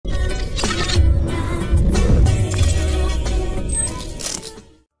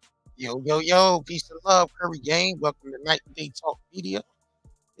Yo, yo, yo, peace and love, Curry Gang. Welcome to Night and Day Talk Media.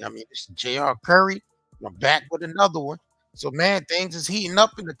 This is JR Curry. I'm back with another one. So, man, things is heating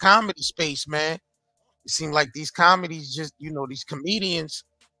up in the comedy space, man. It seems like these comedies just, these comedians,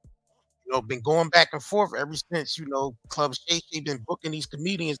 been going back and forth ever since, Club Shay Shay been booking these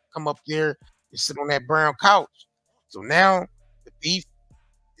comedians to come up there and sit on that brown couch. So now the beef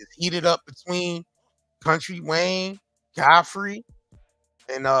is heated up between Kountry Wayne, Godfrey,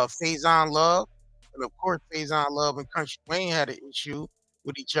 and Faizon Love. And of course, Faizon Love and Kountry Wayne had an issue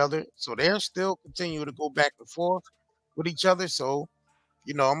with each other. So they're still continuing to go back and forth with each other. So,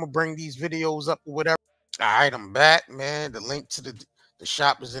 I'm going to bring these videos up or whatever. All right, I'm back, man. The link to the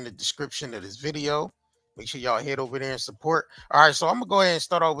shop is in the description of this video. Make sure y'all head over there and support. All right, so I'm going to go ahead and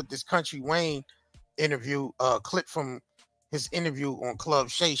start off with this Kountry Wayne interview, clip from his interview on Club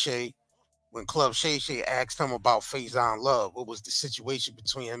Shay Shay. When Club Shay Shay asked him about Faizon Love, what was the situation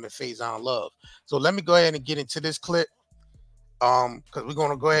between him and Faizon Love? So let me go ahead and get into this clip, because we're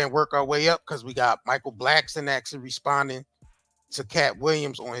going to go ahead and work our way up, because we got Michael Blackson actually responding to Katt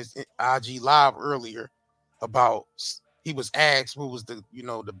Williams on his IG Live earlier about, he was asked what was the,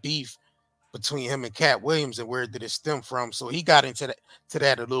 the beef between him and Katt Williams and where did it stem from. So he got into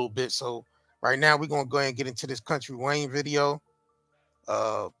that a little bit. So right now we're going to go ahead and get into this Kountry Wayne video.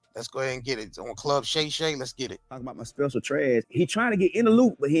 Let's go ahead and get it on Club Shay Shay. Let's get it. Talking about my special trash. He trying to get in the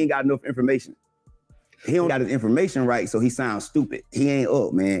loop, but he ain't got enough information. He don't got his information right, so he sounds stupid. He ain't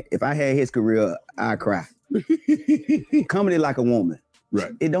up, man. If I had his career, I'd cry. Comedy like a woman.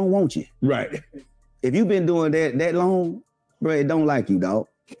 Right. It don't want you. Right. If you've been doing that long, bro, it don't like you, dog.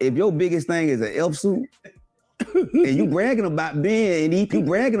 If your biggest thing is an elf suit, and you bragging about being in these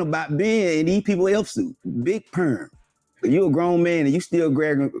people elf suit, big perm. You a grown man and you still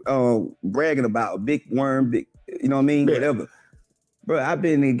bragging about a big worm, big, you know what I mean? Yeah. Whatever. Bro, I've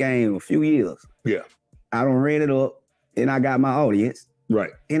been in the game a few years. Yeah. I done ran it up and I got my audience.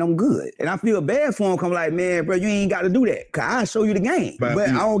 Right. And I'm good. And I feel bad for him. Come like, man, bro, you ain't got to do that. Cause I'll show you the game. But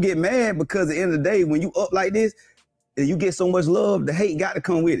I don't get mad because at the end of the day, when you up like this and you get so much love, the hate got to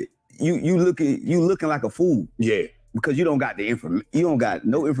come with it. You looking like a fool. Yeah. Because you don't got the information. You don't got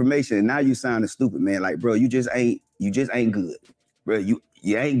no information. And now you sounding stupid, man. Like, bro, you just ain't good. Bro, you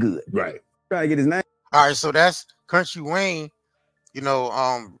ain't good. Right. Try to get his name. All right, so that's Kountry Wayne,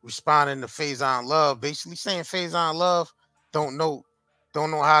 responding to Faizon Love, basically saying Faizon Love don't know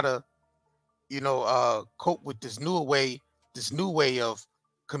how to, cope with this new way of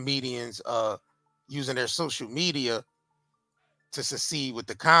comedians using their social media to succeed with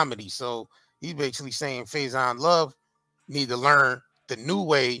the comedy. So he's basically saying Faizon Love need to learn the new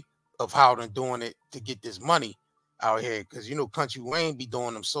way of how they're doing it to get this money out here, because Kountry Wayne be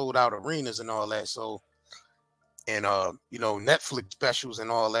doing them sold out arenas and all that. So, and Netflix specials and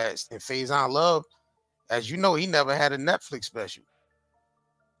all that. And Faizon Love, as you know, he never had a Netflix special.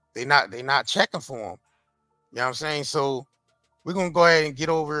 They not checking for him. You know what I'm saying? So we're gonna go ahead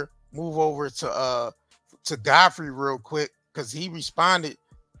and move over to Godfrey real quick, because he responded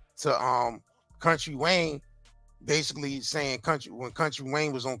to Kountry Wayne, basically saying when Kountry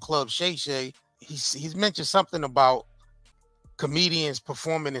Wayne was on Club Shay Shay, he's mentioned something about comedians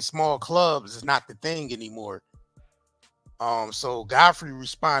performing in small clubs is not the thing anymore. So Godfrey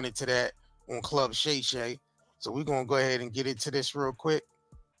responded to that on Club Shay Shay. So we're gonna go ahead and get into this real quick.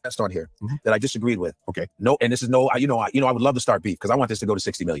 That's on here that I disagreed with. Okay. No, and this is no, I would love to start beef because I want this to go to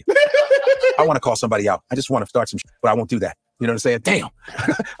 60 million. I want to call somebody out. I just want to start some but I won't do that. You know what I'm saying?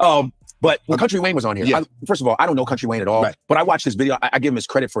 Damn. But when Kountry Wayne was on here, first of all, I don't know Kountry Wayne at all, but I watched his video. I give him his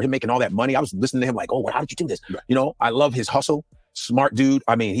credit for him making all that money. I was listening to him like, oh, how did you do this? Right. I love his hustle. Smart dude.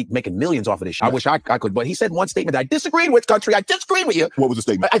 I mean, he's making millions off of this shit. I wish I could, but he said one statement that I disagreed with, Kountry. I disagreed with you. What was the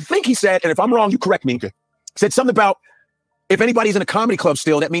statement? I think he said, and if I'm wrong, you correct me. Okay. Said something about, if anybody's in a comedy club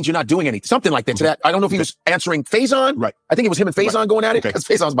still, that means you're not doing anything. Something like that. So that I don't know if he was answering Faizon. Right. I think it was him and Faizon going at it. Because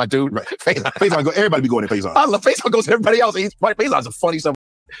Faizon's my dude. Right. Faizon, everybody be going at Faizon. I love Faizon goes to everybody else. Faizon's a funny son.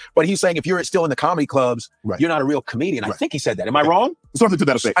 But he's saying if you're still in the comedy clubs, you're not a real comedian. I think he said that. Am I wrong? Something to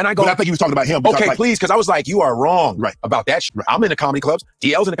that effect. And I go, but I think he was talking about him. Okay, please, because I was like, you are wrong about that shit. I'm in the comedy clubs.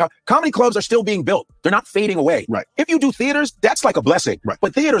 DL's in the comedy clubs are still being built. They're not fading away. Right. If you do theaters, that's like a blessing. Right.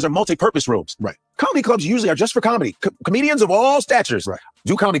 But theaters are multi-purpose rooms. Right. Comedy clubs usually are just for comedy. Comedians of all statures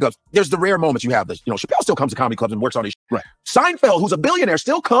do comedy clubs. There's the rare moments you have this. Chappelle still comes to comedy clubs and works on his shit. Right. Seinfeld, who's a billionaire,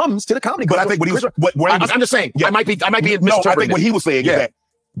 still comes to the comedy club. But I think what he was, I'm just saying, I might be misinterpreting. No, I think what he was saying is that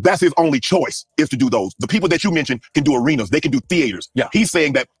that's his only choice is to do those. The people that you mentioned can do arenas. They can do theaters. Yeah. He's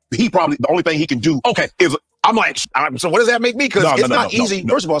saying that he probably, the only thing he can do is, I'm like, so what does that make me? Because it's not easy.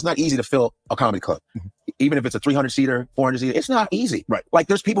 First of all, it's not easy to fill a comedy club. even if it's a 300-seater, 400-seater, it's not easy. Right. Like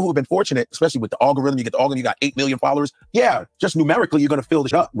there's people who have been fortunate, especially with the algorithm. You get the algorithm, you got 8 million followers. Yeah, just numerically, you're going to fill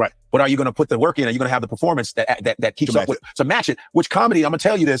this up. Right. But are you going to put the work in? Are you going to have the performance that keeps up with to match it? Which comedy, I'm going to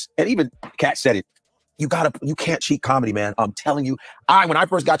tell you this, and even Katt said it. You can't cheat comedy, man. I'm telling you. When I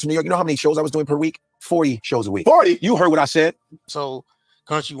first got to New York, you know how many shows I was doing per week? 40 shows a week. 40. You heard what I said. So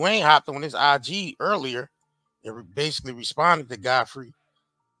Kountry Wayne hopped on his IG earlier and basically responded to Godfrey.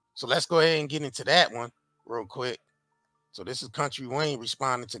 So let's go ahead and get into that one real quick. So this is Kountry Wayne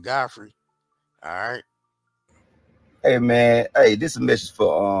responding to Godfrey. All right. Hey man, hey, this is a message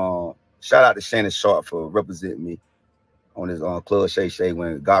for shout out to Shannon Sharp for representing me on his Club Shay Shay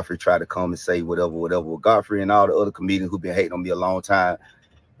when Godfrey tried to come and say whatever. Godfrey and all the other comedians who've been hating on me a long time.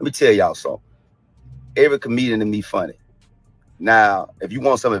 Let me tell y'all something. Every comedian to me funny. Now, if you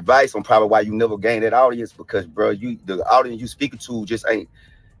want some advice on probably why you never gain that audience, because bro, the audience you speaking to just ain't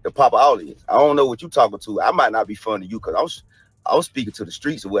the proper audience. I don't know what you talking to. I might not be funny to you because I was speaking to the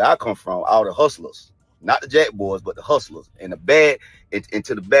streets of where I come from, all the hustlers. Not the jack boys, but the hustlers and the bad and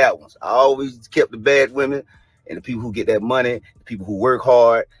to the bad ones. I always kept the bad women and the people who get that money, the people who work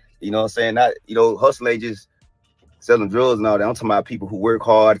hard. You know what I'm saying? Not, hustling ain't just selling drugs and all that. I'm talking about people who work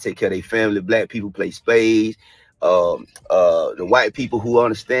hard to take care of their family. Black people play spades. The white people who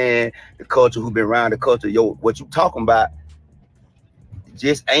understand the culture, who been around the culture. What you talking about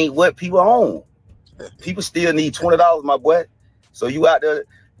just ain't what people own. People still need $20, my boy. So you out there,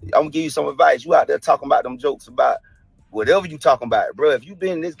 I'm gonna give you some advice. You out there talking about them jokes about whatever you talking about, bro. If you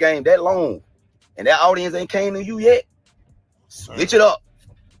been in this game that long and that audience ain't came to you yet, switch it up.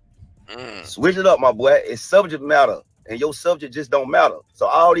 Switch it up, my boy. It's subject matter, and your subject just don't matter. So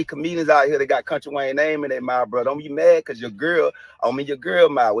all these comedians out here that got Kountry Wayne name in their mouth, bro, don't be mad because your girl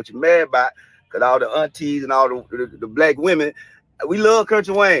mouth. What you mad about? Because all the aunties and all the black women, we love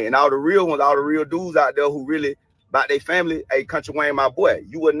Kountry Wayne, and all the real ones, all the real dudes out there who really about their family. Hey, Kountry Wayne, my boy,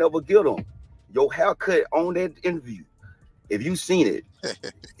 you would never get them. Your haircut on that interview, if you seen it,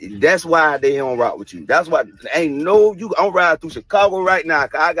 that's why they don't rock with you. That's why I'm riding through Chicago right now.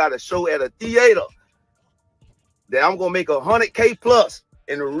 Cause I got a show at a theater that I'm gonna make $100K plus,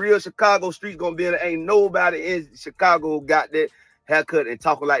 and the real Chicago streets gonna be in there. Ain't nobody in Chicago got that haircut and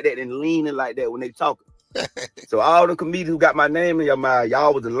talking like that and leaning like that when they talking. So all the comedians who got my name in your mind,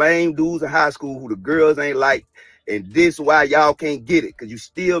 y'all was the lame dudes in high school who the girls ain't like. And this why y'all can't get it, because you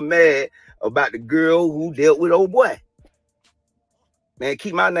still mad about the girl who dealt with old boy. Man,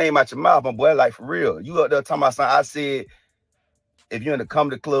 keep my name out your mouth, my boy, like for real. You up there talking about something. I said, if you're in the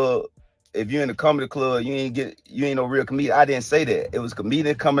comedy club, you ain't no real comedian. I didn't say that. It was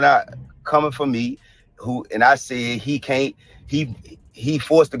comedian coming for me, and I said he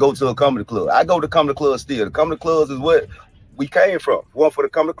forced to go to a comedy club. I go to comedy clubs still. The comedy clubs is what we came from. One for the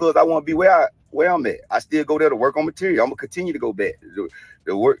comedy clubs, I want to be where I'm at. I still go there to work on material. I'm gonna continue to go back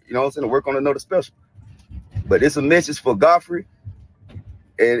to work, you know what I'm saying, to work on another special. But it's a message for Godfrey,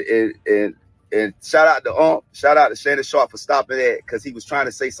 and shout out to Shannon Sharp for stopping that, because he was trying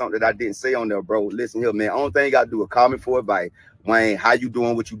to say something that I didn't say on there, bro. Listen here, man. Only thing you gotta do is comment for advice. Wayne, how you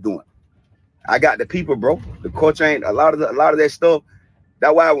doing? What you doing? I got the people, bro. The culture ain't a lot of that stuff.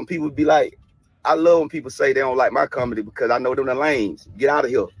 That's why when people be like, I love when people say they don't like my comedy, because I know them the lanes. Get out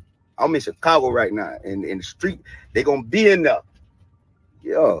of here. I'm in Chicago right now, and in the street, they gonna be in there.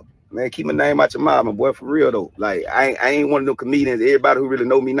 Yeah, man, keep my name out your mouth, my boy, for real though. Like I ain't one of them comedians. Everybody who really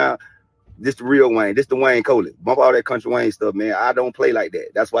know me now, this the real Wayne. This the Wayne Coley. Bump all that Kountry Wayne stuff, man. I don't play like that.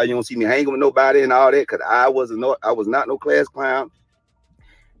 That's why you don't see me hanging with nobody and all that, because I was not no class clown.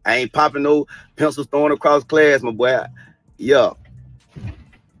 I ain't popping no pencils thrown across class, my boy. Yeah.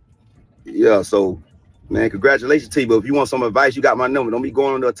 So, man, congratulations to you. But if you want some advice, you got my number. Don't be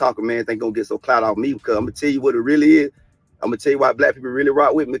going on there talking, man. Think gonna get so clout off me, because I'm gonna tell you what it really is. I'm gonna tell you why black people really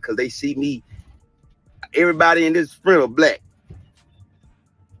rock with me, because they see me. Everybody in this friend are black.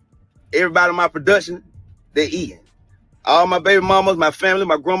 Everybody in my production, they eating. All my baby mamas, my family,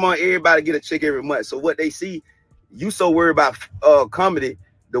 my grandma, everybody get a check every month. So what they see, you so worried about comedy,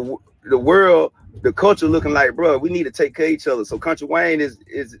 the world, the culture looking like, bro, we need to take care of each other. So Kountry Wayne is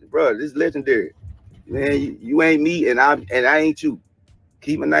bro, this is legendary. Man, you ain't me and I ain't you.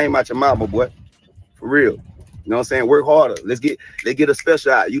 Keep my name out your mouth, my boy. For real. You know what I'm saying? Work harder. Let's get a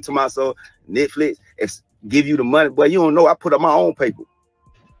special out. You to myself, Netflix, and give you the money. Boy, you don't know, I put up my own paper.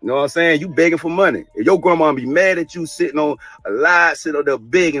 You know what I'm saying? You begging for money. If your grandma be mad at you sitting on a lie, sitting up there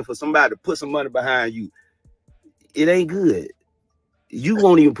begging for somebody to put some money behind you, it ain't good. You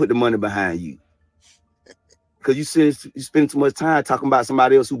won't even put the money behind you, because you spend too much time talking about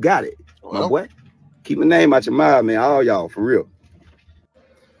somebody else who got it. Well, my boy, keep my name out your mouth, man. All y'all, for real.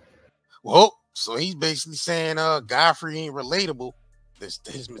 Well, So he's basically saying Godfrey ain't relatable.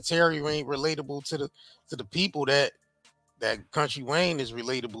 His material ain't relatable to the people that Kountry Wayne is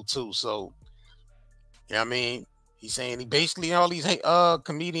relatable to. So, you know what I mean? He's saying he basically all these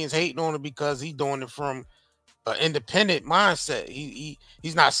comedians hating on him because he's doing it from an independent mindset.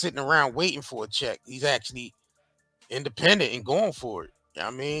 He's not sitting around waiting for a check. He's actually independent and going for it. You know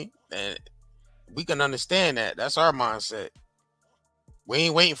what I mean? And we can understand that. That's our mindset. We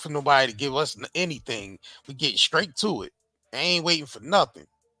ain't waiting for nobody to give us anything. We get straight to it. I ain't waiting for nothing.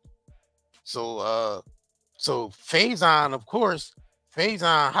 So Faizon, of course,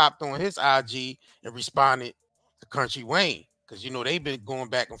 Faizon hopped on his IG and responded to Kountry Wayne because they've been going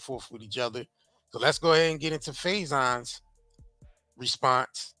back and forth with each other. So let's go ahead and get into Faizon's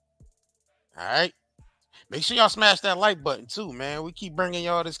response. All right. Make sure y'all smash that like button too, man. We keep bringing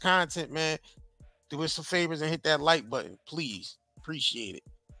y'all this content, man. Do us some favors and hit that like button, please. Appreciate it.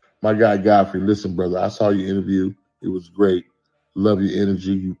 My guy Godfrey, listen, brother, I saw your interview. It was great. Love your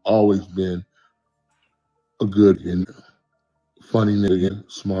energy. You've always been a good and funny nigga,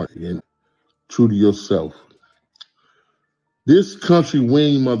 smart and true to yourself. This Kountry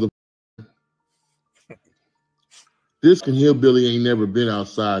Wayne mother, this hillbilly ain't never been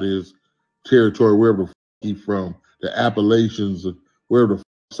outside his territory, wherever the fuck he from, the Appalachians, or wherever the fuck,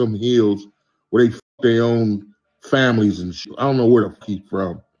 some hills where they fuck their own families and shit. I don't know where the fuck he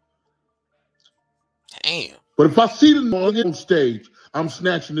from. Damn. But if I see them on stage, I'm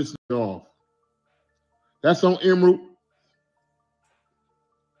snatching this nigga off. That's on Emerald.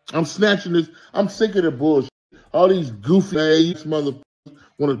 I'm snatching this. I'm sick of the bullshit. All these goofy ass motherfuckers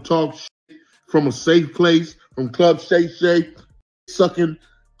want to talk shit from a safe place, from Club Shay Shay, sucking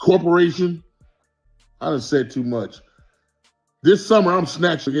corporation. I done said too much. This summer, I'm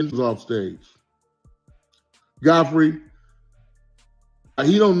snatching niggas off stage. Godfrey,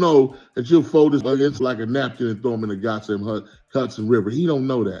 he don't know that you'll fold this against like a napkin and throw him in the goddamn Hudson River. He don't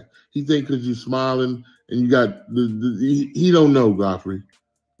know that. He think because you smiling and you got he don't know, Godfrey.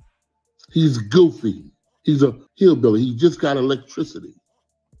 He's goofy. He's a hillbilly. He just got electricity.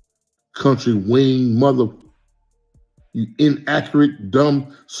 Kountry Wayne mother. You inaccurate,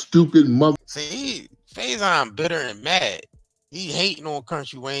 dumb, stupid mother. See, Faizon bitter and mad. He hating on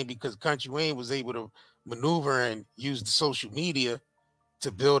Kountry Wayne because Kountry Wayne was able to maneuver and use the social media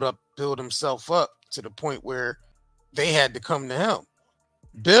to build himself up to the point where they had to come to him.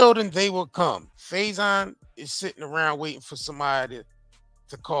 Build and they will come. Faizon is sitting around waiting for somebody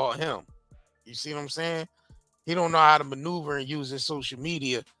to call him. You see what I'm saying? He don't know how to maneuver and use his social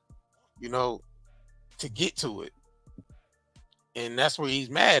media, to get to it. And that's where he's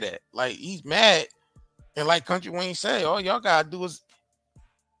mad at. Like, he's mad. And like Kountry Wayne said, all y'all gotta do is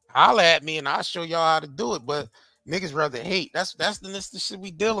holler at me and I'll show y'all how to do it. But niggas rather hate. That's the shit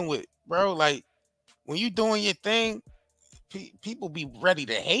we dealing with, bro. Like, when you doing your thing, people be ready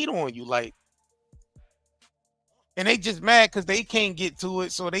to hate on you. Like, and they just mad because they can't get to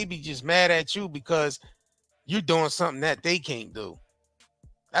it. So they be just mad at you because you're doing something that they can't do.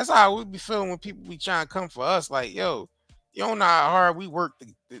 That's how we be feeling when people be trying to come for us. Like, yo, you don't know how hard we work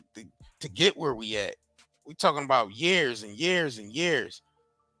to get where we at. We talking about years and years and years,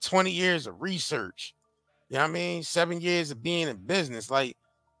 20 years of research. You know what I mean? 7 years of being in business, like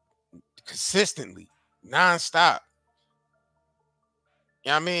consistently, nonstop.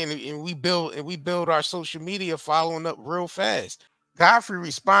 You know what I mean? And we build our social media following up real fast. Godfrey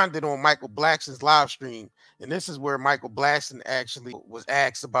responded on Michael Blackson's live stream, and this is where Michael Blackson actually was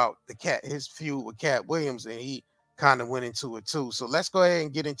asked about his feud with Katt Williams, and he kind of went into it too. So let's go ahead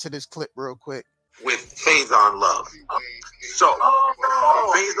and get into this clip real quick. With Faizon Love. So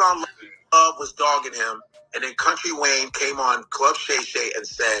Faizon Love was dogging him, and then Kountry Wayne came on Club Shay Shay and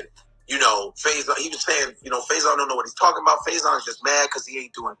said, Faizon, he was saying, Faizon don't know what he's talking about. Faizon's just mad because he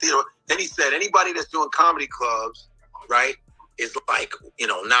ain't doing theater. Then he said, anybody that's doing comedy clubs, right, is like,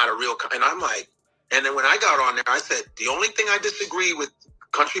 not a real, and I'm like, and then when I got on there, I said, the only thing I disagree with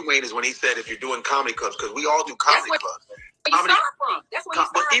Kountry Wayne is when he said, if you're doing comedy clubs, because we all do comedy clubs. Comedy, start from. That's what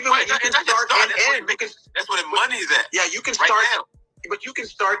but even when you can start and end, that's where the money's at. Yeah, you can start, but you can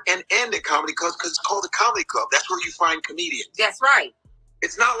start and end at comedy clubs because it's called a comedy club. That's where you find comedians. That's right.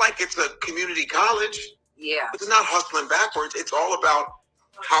 It's not like it's a community college. Yeah. It's not hustling backwards. It's all about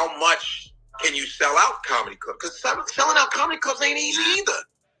how much can you sell out comedy clubs. Because selling out comedy clubs ain't easy either.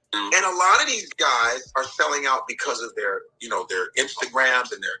 And a lot of these guys are selling out because of their, their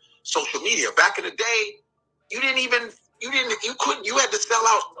Instagrams and their social media. Back in the day, you had to sell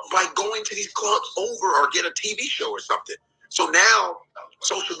out by going to these clubs over or get a TV show or something. So now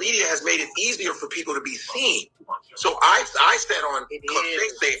social media has made it easier for people to be seen. So I said on Club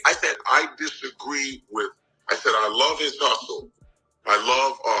Shay, I said I disagree with. I said I love his hustle. I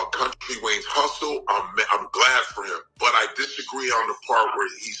love Kountry Wayne's hustle. I'm glad for him, but I disagree on the part where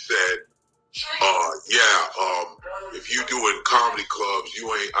he said, if you doing comedy clubs, you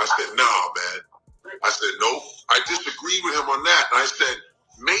ain't. I said, nah, man. I said, no. I disagreed with him on that. And I said,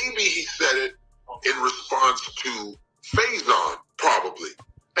 maybe he said it in response to Faizon, probably.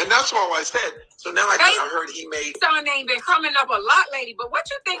 And that's all I said. So now I heard he made. Faizon ain't been coming up a lot lately, but what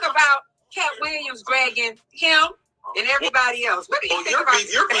you think about Katt Williams dragging him and everybody else? What do you think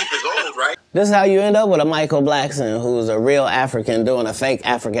about your beef is old, right? This is how you end up with a Michael Blackson, who's a real African doing a fake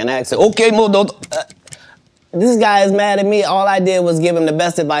African accent. Okay, this guy is mad at me. All I did was give him the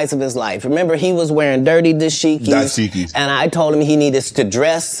best advice of his life. Remember, he was wearing dirty dashikis. And I told him he needed to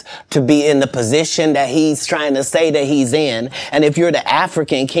dress to be in the position that he's trying to say that he's in. And if you're the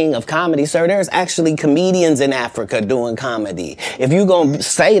African king of comedy, sir, there's actually comedians in Africa doing comedy. If you're going to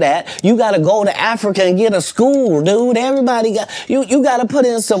say that, you got to go to Africa and get a school, dude. Everybody you got to put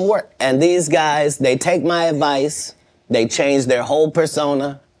in some work. And these guys, they take my advice. They change their whole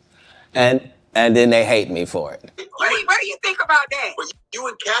persona. And then they hate me for it. What do you think about that? But you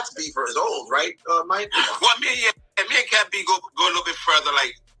and Katt's beef is old, right, Mike? Well, me and Katt beef go a little bit further,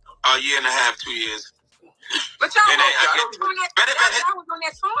 like a year and a half, 2 years. But y'all was on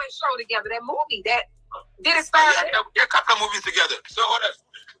that sewing show together, that movie. That did it start? Yeah, a couple of movies together. So what else?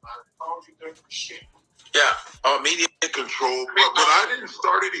 Yeah, media control. But I didn't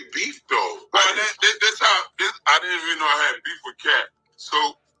start any beef though. Well, I didn't even know I had beef with Katt.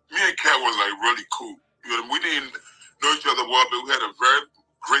 So me and Katt was like really cool. You know, we didn't know each other well, but we had a very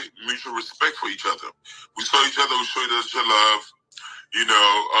great mutual respect for each other. We saw each other, we showed each other love, you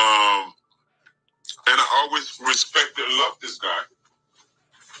know, and I always respected and loved this guy.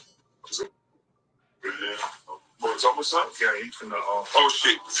 Well, it's almost up. Yeah, he's from the. Oh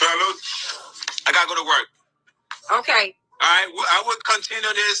shit, fellas, I gotta go to work. Okay. All right, I will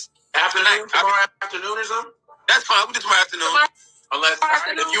continue this afternoon, tomorrow afternoon or something. That's fine. We'll do tomorrow afternoon. Unless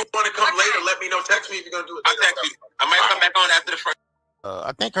if you want to come later, let me know. Text me if you're gonna do it. I'll text you. I might come back on after the first.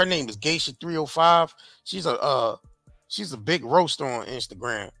 I think her name is Geisha 305. She's a big roaster on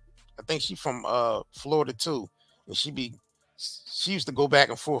Instagram. I think she's from Florida too, and she used to go back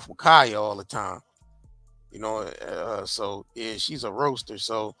and forth with Kaya all the time. You know, so yeah, she's a roaster.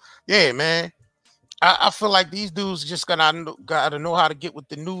 So yeah, man, I feel like these dudes just gotta know how to get with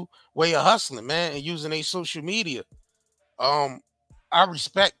the new way of hustling, man, and using their social media. I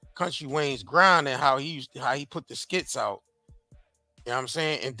respect Kountry Wayne's grind and how he put the skits out. You know what I'm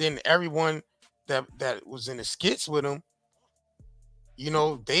saying? And then everyone that was in the skits with him, you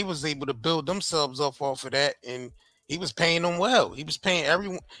know, they was able to build themselves up off of that, and he was paying them well. He was paying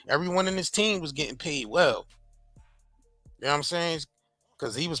everyone in his team was getting paid well. You know what I'm saying?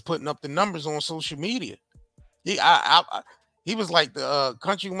 Because he was putting up the numbers on social media. He was like the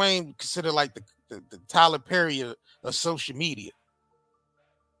Kountry Wayne considered like the Tyler Perry of social media.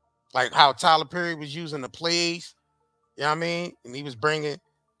 Like how Tyler Perry was using the plays, you know what I mean? And he was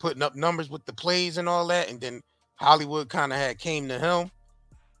putting up numbers with the plays and all that. And then Hollywood kind of came to him.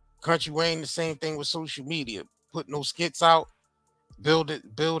 Kountry Wayne, the same thing with social media. Putting those skits out, build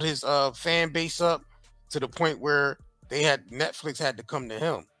his fan base up to the point where Netflix had to come to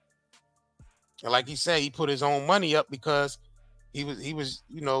him. And like he said, he put his own money up because he was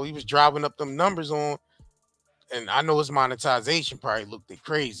driving up them numbers on, and I know his monetization probably looked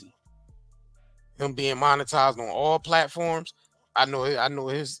crazy. Him being monetized on all platforms, I know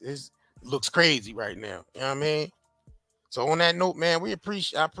his looks crazy right now. You know what I mean? So on that note, man,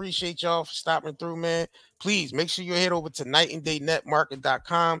 I appreciate y'all for stopping through, man. Please make sure you head over to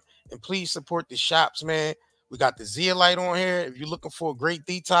nightanddaynetmarket.com and please support the shops, man. We got the Zeolite on here. If you're looking for a great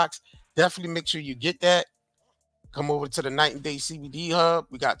detox, definitely make sure you get that. Come over to the Night and Day CBD Hub.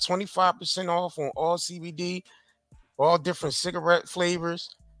 We got 25% off on all CBD, all different cigarette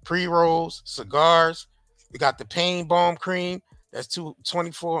flavors, pre-rolls, cigars. We got the pain balm cream. That's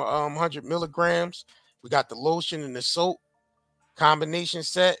 2,400 milligrams. We got the lotion and the soap combination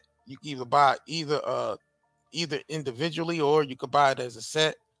set. You can either buy either individually or you could buy it as a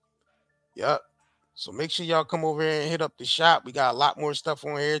set. Yep. So make sure y'all come over here and hit up the shop. We got a lot more stuff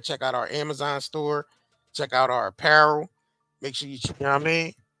on here. Check out our Amazon store. Check out our apparel. Make sure you know what I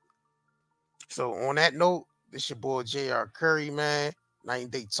mean? So on that note, this your boy JR Curry, man. Night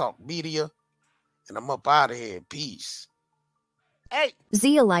and Day Talk Media. And I'm up out of here. Peace. Hey.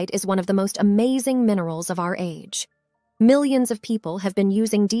 Zeolite is one of the most amazing minerals of our age. Millions of people have been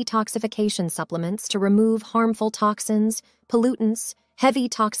using detoxification supplements to remove harmful toxins, pollutants, heavy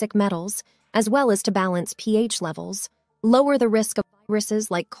toxic metals, as well as to balance pH levels, lower the risk of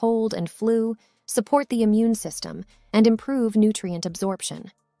viruses like cold and flu, support the immune system, and improve nutrient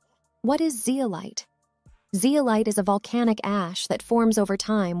absorption. What is zeolite? Zeolite is a volcanic ash that forms over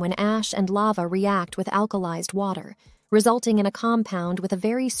time when ash and lava react with alkalized water, resulting in a compound with a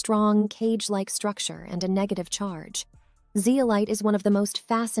very strong cage-like structure and a negative charge. Zeolite is one of the most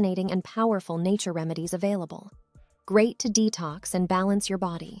fascinating and powerful nature remedies available. Great to detox and balance your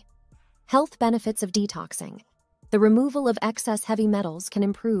body. Health benefits of detoxing. The removal of excess heavy metals can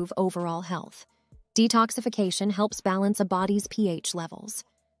improve overall health. Detoxification helps balance a body's pH levels.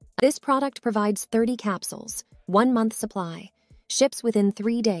 This product provides 30 capsules, 1 month supply, ships within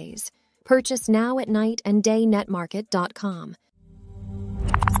 3 days. Purchase now at night and daynetmarket.com.